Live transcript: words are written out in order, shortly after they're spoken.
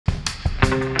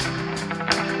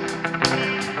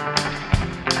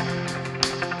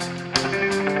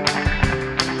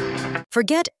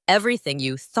Forget everything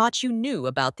you thought you knew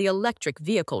about the electric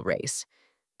vehicle race.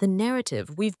 The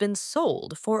narrative we've been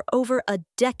sold for over a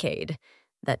decade,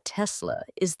 that Tesla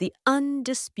is the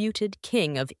undisputed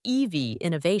king of EV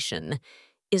innovation,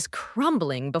 is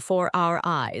crumbling before our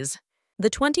eyes. The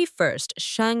 21st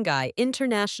Shanghai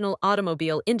International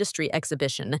Automobile Industry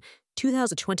Exhibition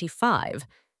 2025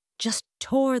 just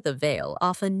tore the veil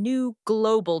off a new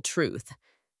global truth.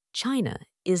 China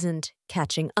isn't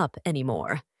catching up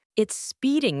anymore. It's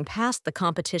speeding past the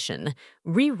competition,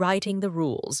 rewriting the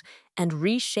rules, and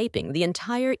reshaping the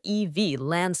entire EV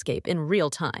landscape in real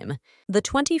time. The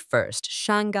 21st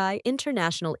Shanghai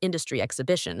International Industry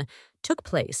Exhibition took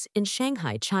place in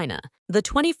Shanghai, China. The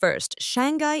 21st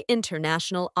Shanghai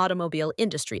International Automobile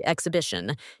Industry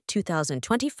Exhibition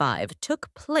 2025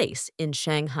 took place in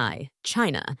Shanghai,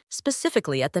 China,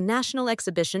 specifically at the National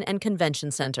Exhibition and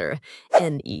Convention Center,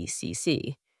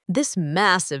 NECC. This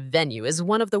massive venue is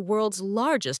one of the world's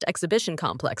largest exhibition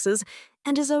complexes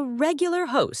and is a regular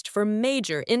host for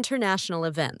major international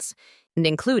events,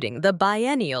 including the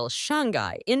biennial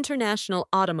Shanghai International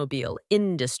Automobile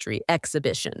Industry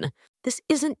Exhibition. This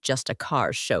isn't just a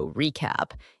car show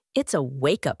recap, it's a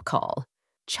wake-up call.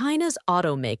 China's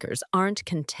automakers aren't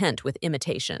content with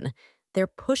imitation. They're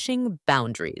pushing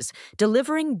boundaries,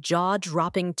 delivering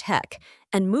jaw-dropping tech,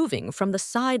 and moving from the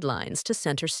sidelines to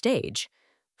center stage.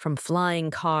 From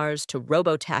flying cars to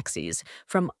robotaxis,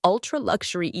 from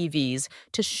ultra-luxury EVs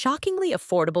to shockingly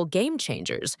affordable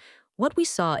game-changers, what we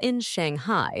saw in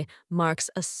Shanghai marks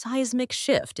a seismic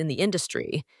shift in the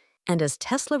industry. And as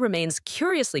Tesla remains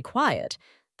curiously quiet,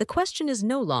 the question is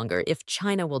no longer if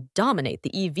China will dominate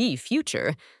the EV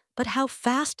future, but how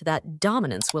fast that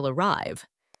dominance will arrive.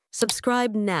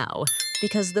 Subscribe now,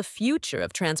 because the future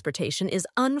of transportation is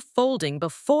unfolding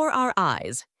before our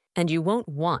eyes, and you won't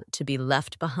want to be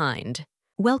left behind.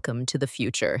 Welcome to the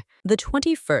future. The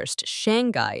 21st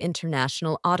Shanghai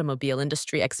International Automobile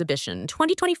Industry Exhibition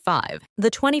 2025.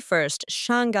 The 21st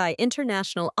Shanghai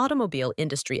International Automobile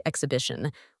Industry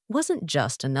Exhibition wasn't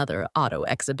just another auto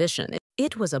exhibition.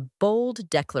 It was a bold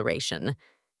declaration,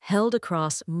 held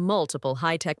across multiple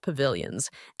high-tech pavilions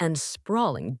and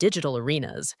sprawling digital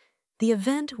arenas. The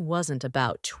event wasn't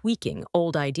about tweaking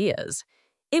old ideas.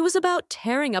 It was about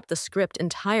tearing up the script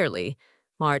entirely.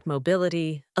 Smart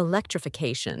mobility,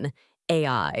 electrification,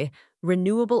 AI,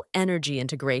 renewable energy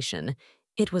integration.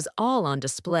 It was all on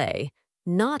display,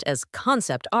 not as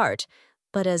concept art,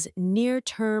 but as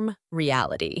near-term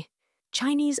reality.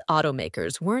 Chinese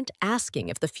automakers weren't asking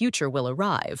if the future will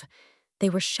arrive. They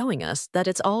were showing us that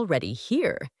it's already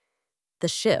here. The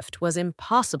shift was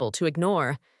impossible to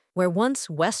ignore. Where once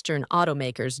Western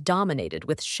automakers dominated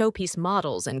with showpiece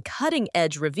models and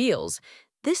cutting-edge reveals,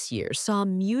 this year saw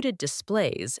muted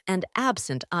displays and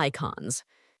absent icons.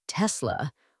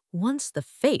 Tesla, once the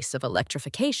face of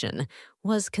electrification,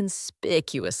 was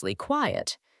conspicuously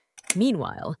quiet.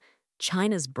 Meanwhile,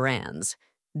 China's brands,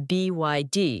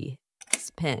 BYD,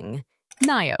 Xpeng,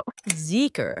 NIO,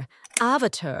 Zeekr,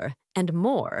 Avatr, and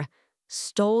more,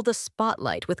 stole the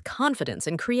spotlight with confidence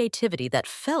and creativity that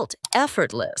felt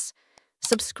effortless.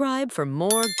 Subscribe for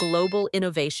more global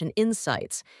innovation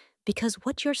insights, because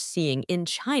what you're seeing in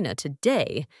China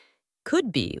today could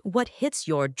be what hits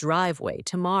your driveway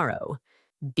tomorrow.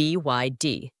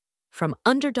 BYD, from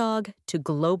underdog to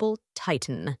global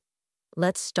titan.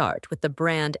 Let's start with the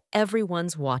brand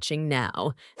everyone's watching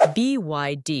now,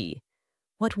 BYD.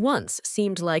 What once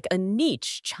seemed like a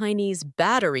niche Chinese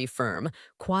battery firm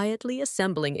quietly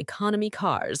assembling economy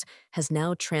cars has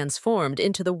now transformed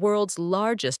into the world's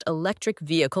largest electric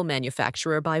vehicle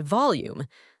manufacturer by volume,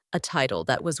 a title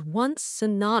that was once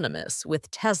synonymous with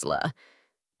Tesla.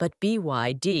 But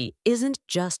BYD isn't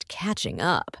just catching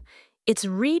up. It's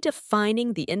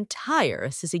redefining the entire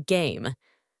SiSi game.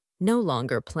 No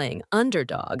longer playing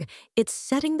underdog, it's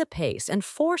setting the pace and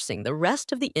forcing the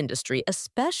rest of the industry,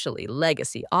 especially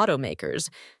legacy automakers,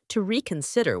 to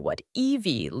reconsider what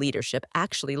EV leadership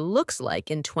actually looks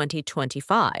like in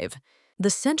 2025. The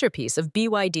centerpiece of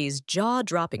BYD's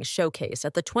jaw-dropping showcase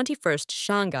at the 21st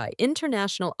Shanghai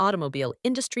International Automobile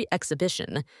Industry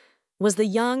Exhibition was the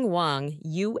Yangwang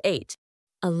U8,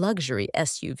 a luxury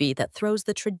SUV that throws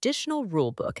the traditional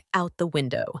rulebook out the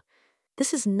window.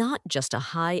 This is not just a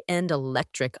high-end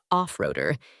electric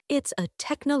off-roader, it's a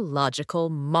technological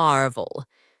marvel.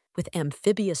 With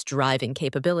amphibious driving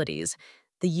capabilities,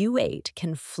 the U8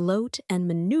 can float and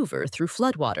maneuver through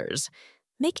floodwaters,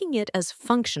 making it as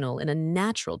functional in a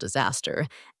natural disaster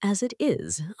as it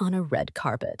is on a red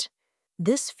carpet.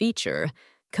 This feature,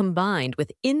 combined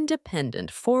with independent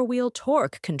four-wheel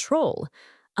torque control,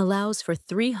 allows for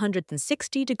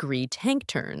 360-degree tank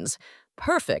turns,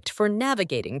 perfect for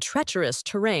navigating treacherous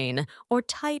terrain or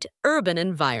tight urban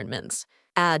environments.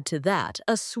 Add to that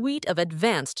a suite of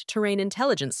advanced terrain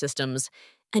intelligence systems,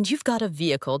 and you've got a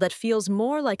vehicle that feels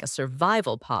more like a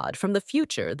survival pod from the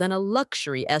future than a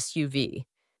luxury SUV.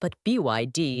 But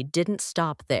BYD didn't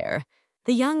stop there.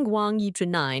 The Yangguang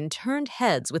Yi9 turned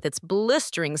heads with its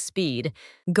blistering speed,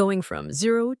 going from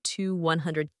 0 to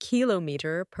 100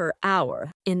 km per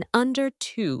hour in under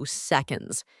 2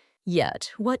 seconds.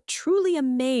 Yet, what truly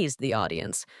amazed the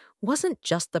audience wasn't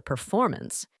just the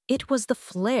performance, it was the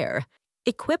flair.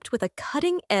 Equipped with a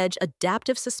cutting-edge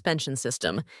adaptive suspension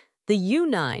system, the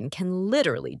U9 can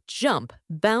literally jump,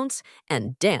 bounce,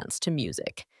 and dance to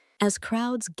music. As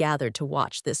crowds gathered to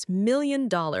watch this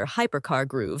million-dollar hypercar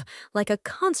groove like a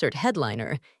concert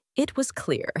headliner, it was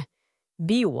clear.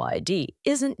 BYD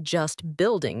isn't just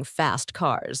building fast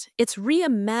cars, it's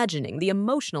reimagining the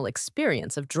emotional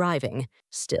experience of driving.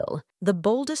 Still, the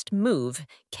boldest move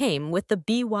came with the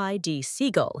BYD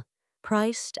Seagull.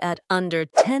 Priced at under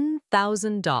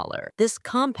 $10,000, this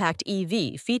compact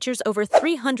EV features over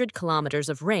 300 kilometers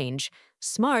of range,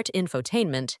 smart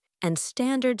infotainment, and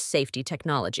standard safety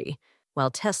technology. While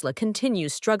Tesla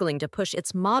continues struggling to push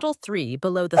its Model 3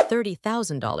 below the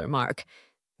 $30,000 mark,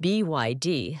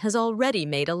 BYD has already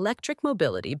made electric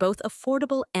mobility both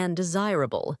affordable and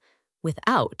desirable,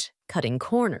 without cutting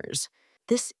corners.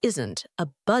 This isn't a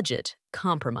budget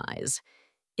compromise.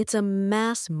 It's a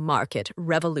mass market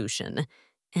revolution,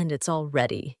 and it's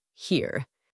already here.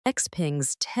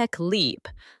 Xpeng's tech leap,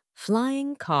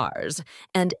 flying cars,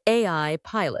 and AI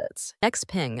pilots.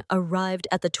 Xpeng arrived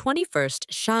at the 21st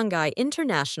Shanghai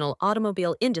International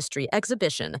Automobile Industry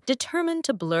Exhibition, determined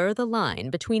to blur the line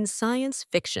between science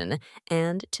fiction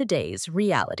and today's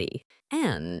reality.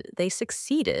 And they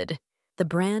succeeded. The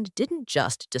brand didn't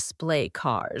just display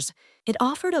cars. It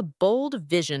offered a bold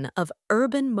vision of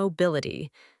urban mobility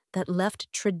that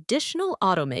left traditional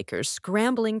automakers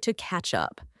scrambling to catch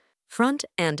up. Front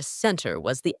and center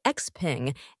was the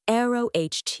Xpeng Aero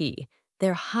HT,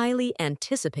 their highly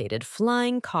anticipated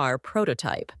flying car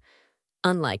prototype.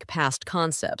 Unlike past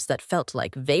concepts that felt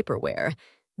like vaporware,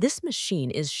 this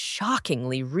machine is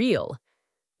shockingly real.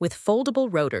 With foldable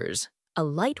rotors, a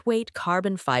lightweight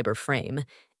carbon fiber frame,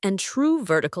 and true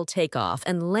vertical takeoff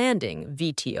and landing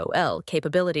 (VTOL)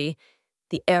 capability,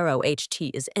 the Aero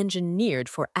HT is engineered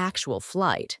for actual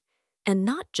flight. And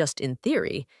not just in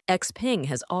theory, Xpeng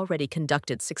has already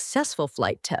conducted successful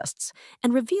flight tests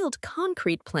and revealed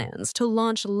concrete plans to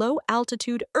launch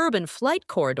low-altitude urban flight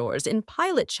corridors in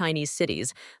pilot Chinese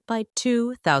cities by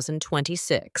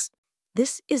 2026.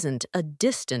 This isn't a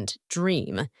distant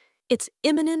dream. It's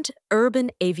imminent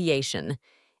urban aviation,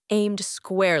 aimed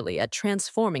squarely at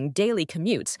transforming daily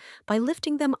commutes by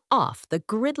lifting them off the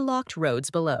gridlocked roads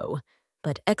below.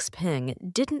 But Xpeng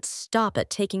didn't stop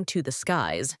at taking to the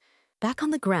skies. Back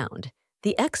on the ground,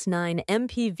 the X9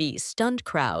 MPV stunned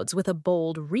crowds with a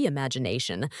bold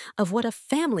reimagination of what a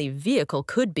family vehicle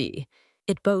could be.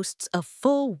 It boasts a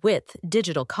full-width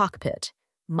digital cockpit,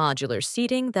 modular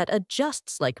seating that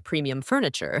adjusts like premium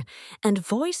furniture, and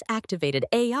voice-activated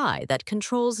AI that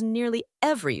controls nearly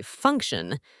every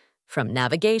function, from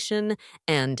navigation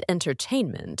and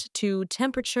entertainment to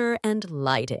temperature and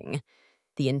lighting.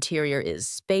 The interior is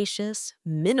spacious,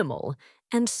 minimal,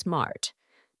 and smart,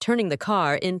 turning the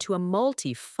car into a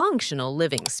multifunctional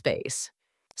living space.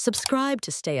 Subscribe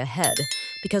to stay ahead,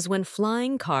 because when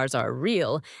flying cars are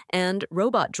real and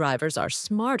robot drivers are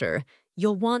smarter,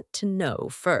 you'll want to know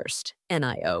first.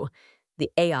 NIO, the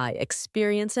AI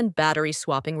experience and battery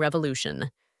swapping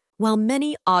revolution. While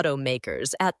many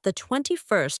automakers at the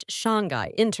 21st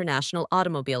Shanghai International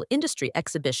Automobile Industry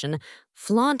Exhibition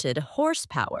flaunted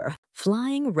horsepower,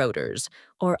 flying rotors,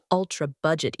 or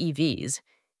ultra-budget EVs,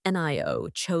 NIO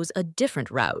chose a different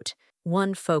route,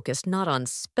 one focused not on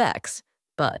specs,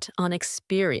 but on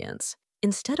experience.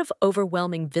 Instead of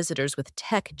overwhelming visitors with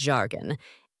tech jargon,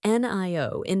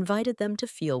 NIO invited them to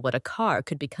feel what a car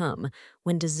could become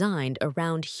when designed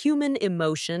around human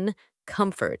emotion,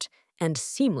 comfort, and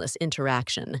seamless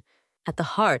interaction. At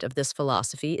the heart of this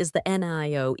philosophy is the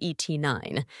NIO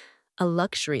ET9, a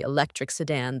luxury electric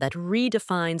sedan that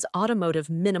redefines automotive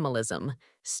minimalism.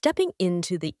 Stepping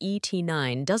into the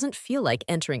ET9 doesn't feel like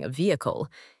entering a vehicle.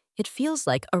 It feels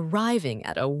like arriving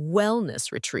at a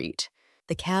wellness retreat.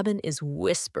 The cabin is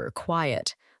whisper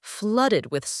quiet, flooded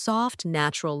with soft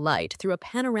natural light through a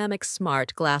panoramic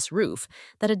smart glass roof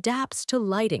that adapts to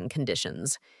lighting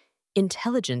conditions.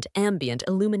 Intelligent ambient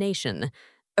illumination,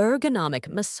 ergonomic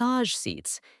massage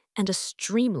seats, and a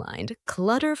streamlined,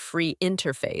 clutter-free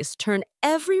interface turn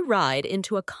every ride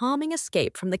into a calming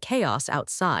escape from the chaos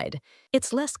outside.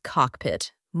 It's less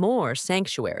cockpit, more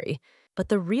sanctuary. But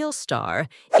the real star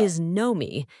is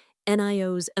Nomi,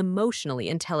 NIO's emotionally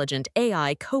intelligent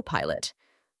AI co-pilot.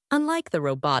 Unlike the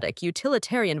robotic,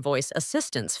 utilitarian voice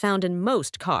assistants found in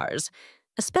most cars,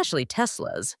 especially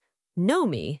Teslas,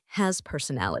 Nomi has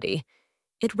personality.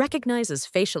 It recognizes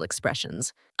facial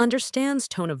expressions, understands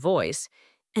tone of voice,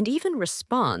 and even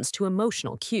responds to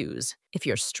emotional cues. If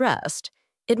you're stressed,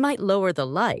 it might lower the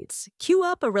lights, cue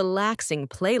up a relaxing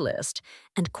playlist,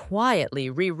 and quietly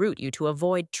reroute you to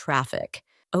avoid traffic.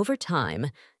 Over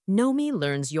time, Nomi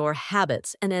learns your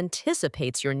habits and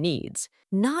anticipates your needs,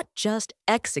 not just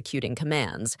executing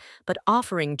commands, but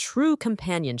offering true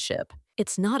companionship.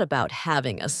 It's not about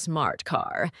having a smart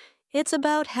car. It's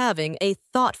about having a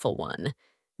thoughtful one.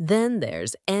 Then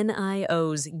there's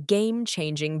NIO's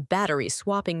game-changing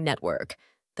battery-swapping network,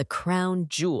 the crown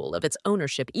jewel of its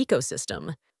ownership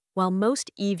ecosystem. While most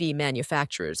EV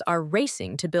manufacturers are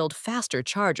racing to build faster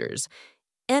chargers,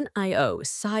 NIO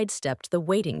sidestepped the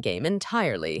waiting game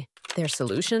entirely. Their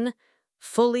solution?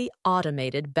 Fully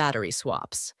automated battery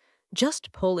swaps.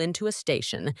 Just pull into a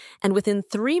station, and within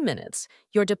 3 minutes,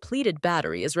 your depleted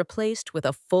battery is replaced with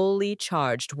a fully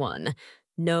charged one.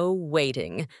 No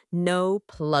waiting, no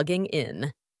plugging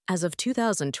in. As of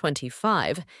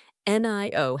 2025,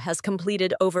 NIO has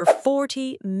completed over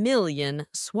 40 million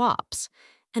swaps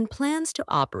and plans to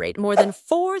operate more than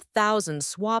 4,000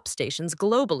 swap stations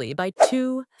globally by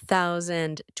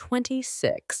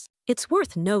 2026. It's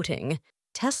worth noting,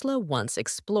 Tesla once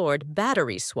explored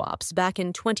battery swaps back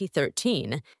in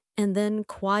 2013 and then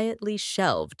quietly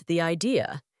shelved the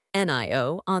idea.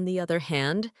 NIO, on the other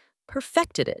hand,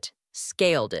 perfected it,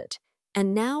 scaled it,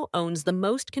 and now owns the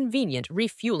most convenient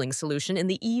refueling solution in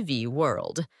the EV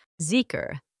world: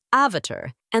 Zeekr,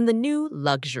 Avatr, and the new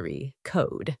luxury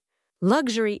code.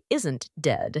 Luxury isn't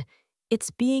dead,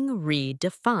 it's being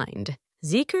redefined.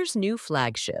 Zeekr's new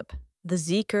flagship, the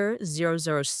Zeekr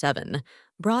 007,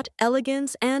 brought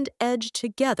elegance and edge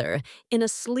together in a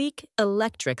sleek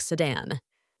electric sedan.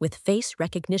 With face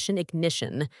recognition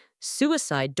ignition,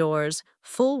 suicide doors,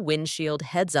 full windshield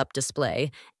heads-up display,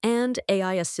 and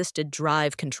AI-assisted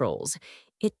drive controls,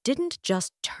 it didn't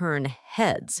just turn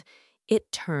heads,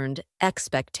 it turned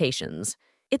expectations.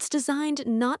 It's designed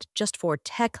not just for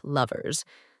tech lovers,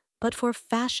 but for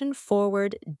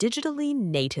fashion-forward, digitally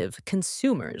native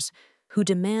consumers who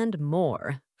demand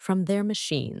more from their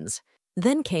machines.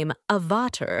 Then came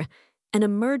Avatr, an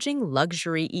emerging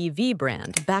luxury EV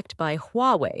brand backed by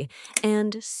Huawei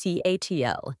and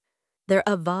CATL. Their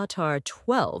Avatar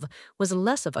 12 was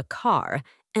less of a car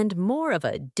and more of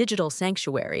a digital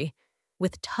sanctuary.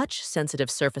 With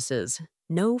touch-sensitive surfaces,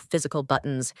 no physical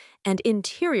buttons, and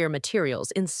interior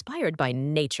materials inspired by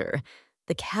nature,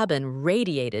 the cabin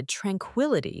radiated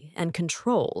tranquility and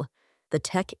control. The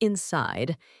tech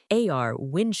inside, AR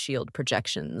windshield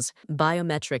projections,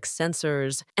 biometric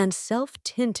sensors, and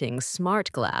self-tinting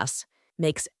smart glass,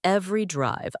 makes every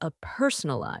drive a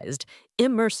personalized,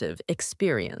 immersive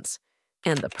experience.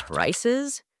 And the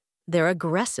prices? They're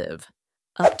aggressive,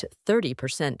 up to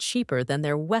 30% cheaper than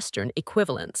their Western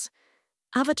equivalents.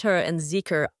 Avatr and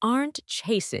Zeekr aren't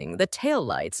chasing the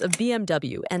taillights of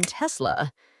BMW and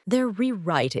Tesla. They're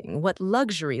rewriting what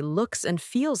luxury looks and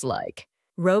feels like.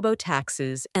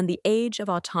 Robotaxis and the age of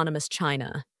autonomous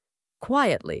China.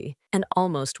 Quietly, and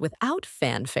almost without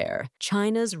fanfare,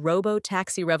 China's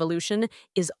robotaxi revolution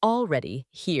is already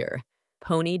here.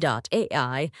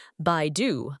 Pony.ai,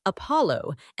 Baidu,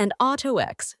 Apollo, and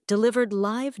AutoX delivered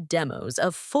live demos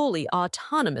of fully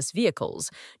autonomous vehicles,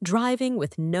 driving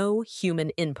with no human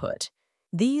input.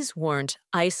 These weren't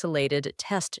isolated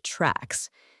test tracks.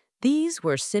 These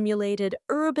were simulated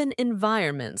urban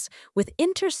environments with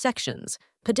intersections,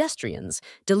 pedestrians,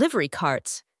 delivery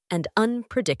carts, and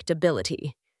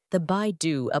unpredictability. The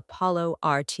Baidu Apollo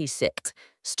RT6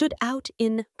 stood out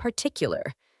in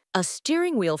particular, a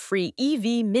steering wheel-free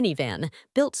EV minivan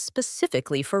built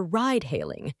specifically for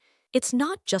ride-hailing. It's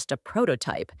not just a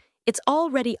prototype, it's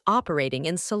already operating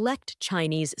in select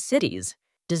Chinese cities.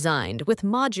 Designed with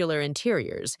modular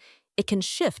interiors, it can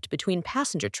shift between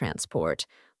passenger transport,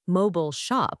 mobile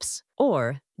shops,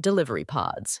 or delivery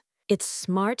pods. It's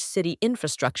smart city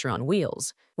infrastructure on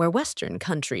wheels, where Western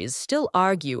countries still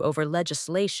argue over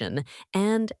legislation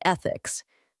and ethics.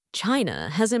 China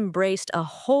has embraced a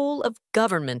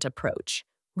whole-of-government approach.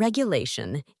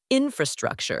 Regulation,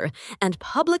 infrastructure, and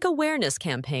public awareness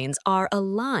campaigns are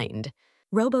aligned.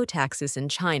 Robotaxis in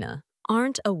China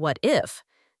aren't a what-if,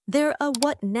 they're a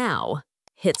what-now.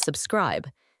 Hit subscribe,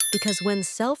 because when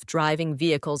self-driving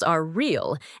vehicles are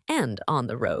real and on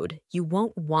the road, you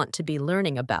won't want to be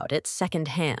learning about it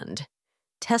secondhand.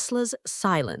 Tesla's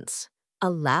silence. a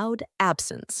loud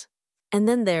absence. And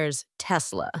then there's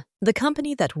Tesla, the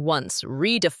company that once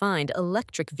redefined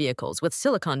electric vehicles with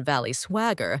Silicon Valley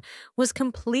swagger, was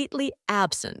completely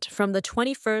absent from the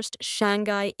 21st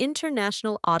Shanghai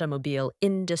International Automobile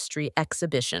Industry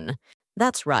Exhibition.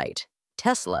 That's right,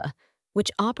 Tesla, which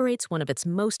operates one of its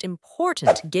most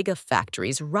important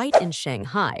gigafactories right in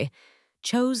Shanghai,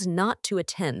 chose not to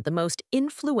attend the most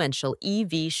influential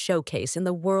EV showcase in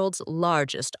the world's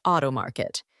largest auto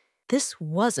market. This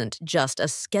wasn't just a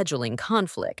scheduling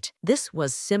conflict. This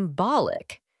was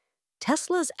symbolic.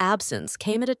 Tesla's absence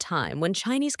came at a time when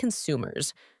Chinese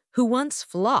consumers, who once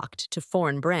flocked to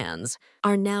foreign brands,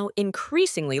 are now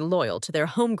increasingly loyal to their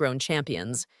homegrown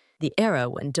champions. The era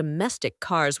when domestic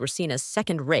cars were seen as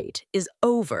second-rate is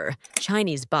over.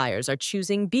 Chinese buyers are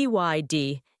choosing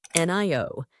BYD,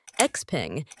 NIO,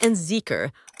 Xpeng, and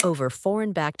Zeekr over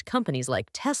foreign-backed companies like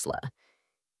Tesla.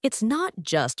 It's not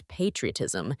just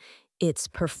patriotism, it's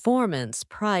performance,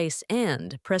 price,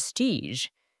 and prestige.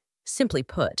 Simply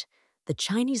put, the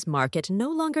Chinese market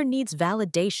no longer needs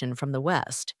validation from the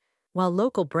West. While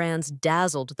local brands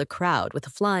dazzled the crowd with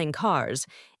flying cars,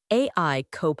 AI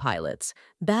co-pilots,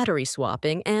 battery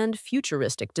swapping, and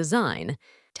futuristic design,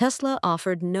 Tesla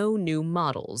offered no new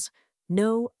models,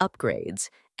 no upgrades,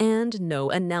 and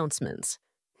no announcements,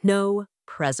 no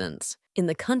presence. In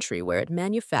the country where it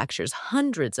manufactures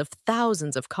hundreds of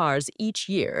thousands of cars each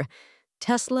year,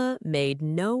 Tesla made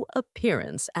no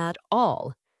appearance at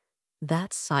all.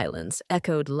 That silence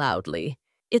echoed loudly.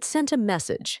 It sent a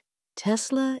message.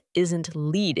 Tesla isn't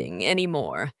leading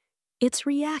anymore. It's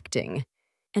reacting.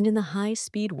 And in the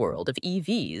high-speed world of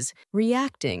EVs,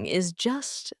 reacting is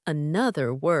just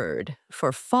another word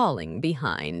for falling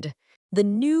behind. The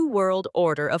New World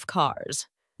Order of Cars.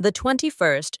 The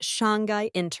 21st Shanghai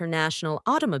International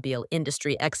Automobile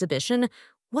Industry Exhibition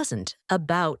wasn't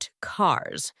about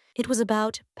cars. It was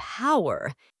about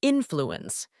power,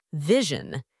 influence,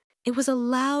 vision. It was a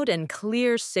loud and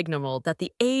clear signal that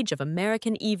the age of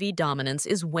American EV dominance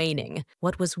is waning.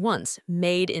 What was once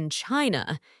made in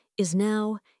China is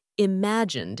now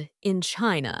imagined in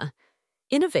China.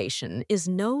 Innovation is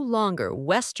no longer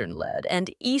Western-led and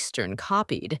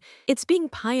Eastern-copied. It's being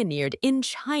pioneered in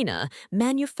China,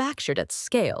 manufactured at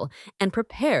scale, and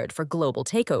prepared for global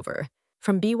takeover.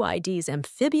 From BYD's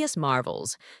amphibious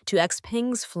marvels to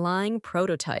Xpeng's flying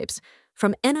prototypes,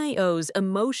 from NIO's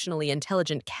emotionally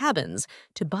intelligent cabins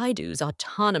to Baidu's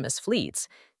autonomous fleets,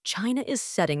 China is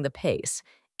setting the pace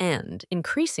and,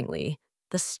 increasingly,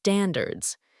 the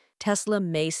standards. Tesla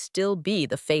may still be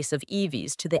the face of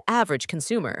EVs to the average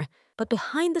consumer, but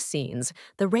behind the scenes,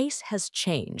 the race has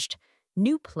changed.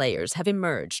 New players have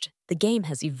emerged, the game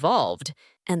has evolved,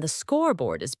 and the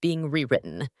scoreboard is being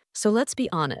rewritten. So let's be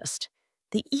honest.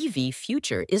 The EV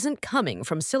future isn't coming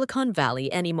from Silicon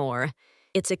Valley anymore.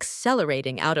 It's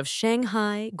accelerating out of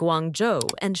Shanghai,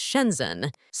 Guangzhou, and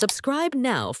Shenzhen. Subscribe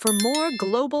now for more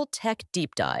global tech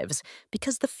deep dives,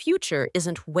 because the future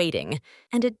isn't waiting,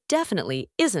 and it definitely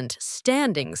isn't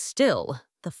standing still.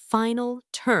 The final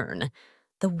turn.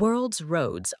 The world's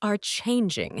roads are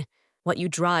changing. What you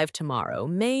drive tomorrow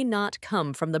may not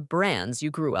come from the brands you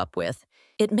grew up with.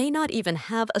 It may not even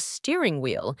have a steering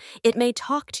wheel. It may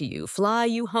talk to you, fly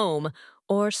you home,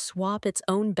 or swap its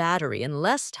own battery in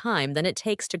less time than it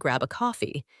takes to grab a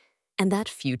coffee. And that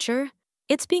future?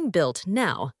 It's being built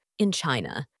now, in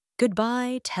China.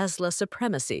 Goodbye, Tesla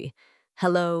supremacy.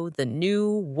 Hello, the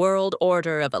new world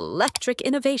order of electric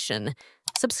innovation.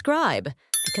 Subscribe,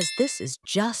 because this is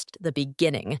just the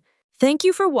beginning. Thank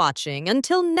you for watching.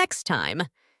 Until next time,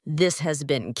 this has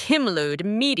been Kimlud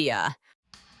Media.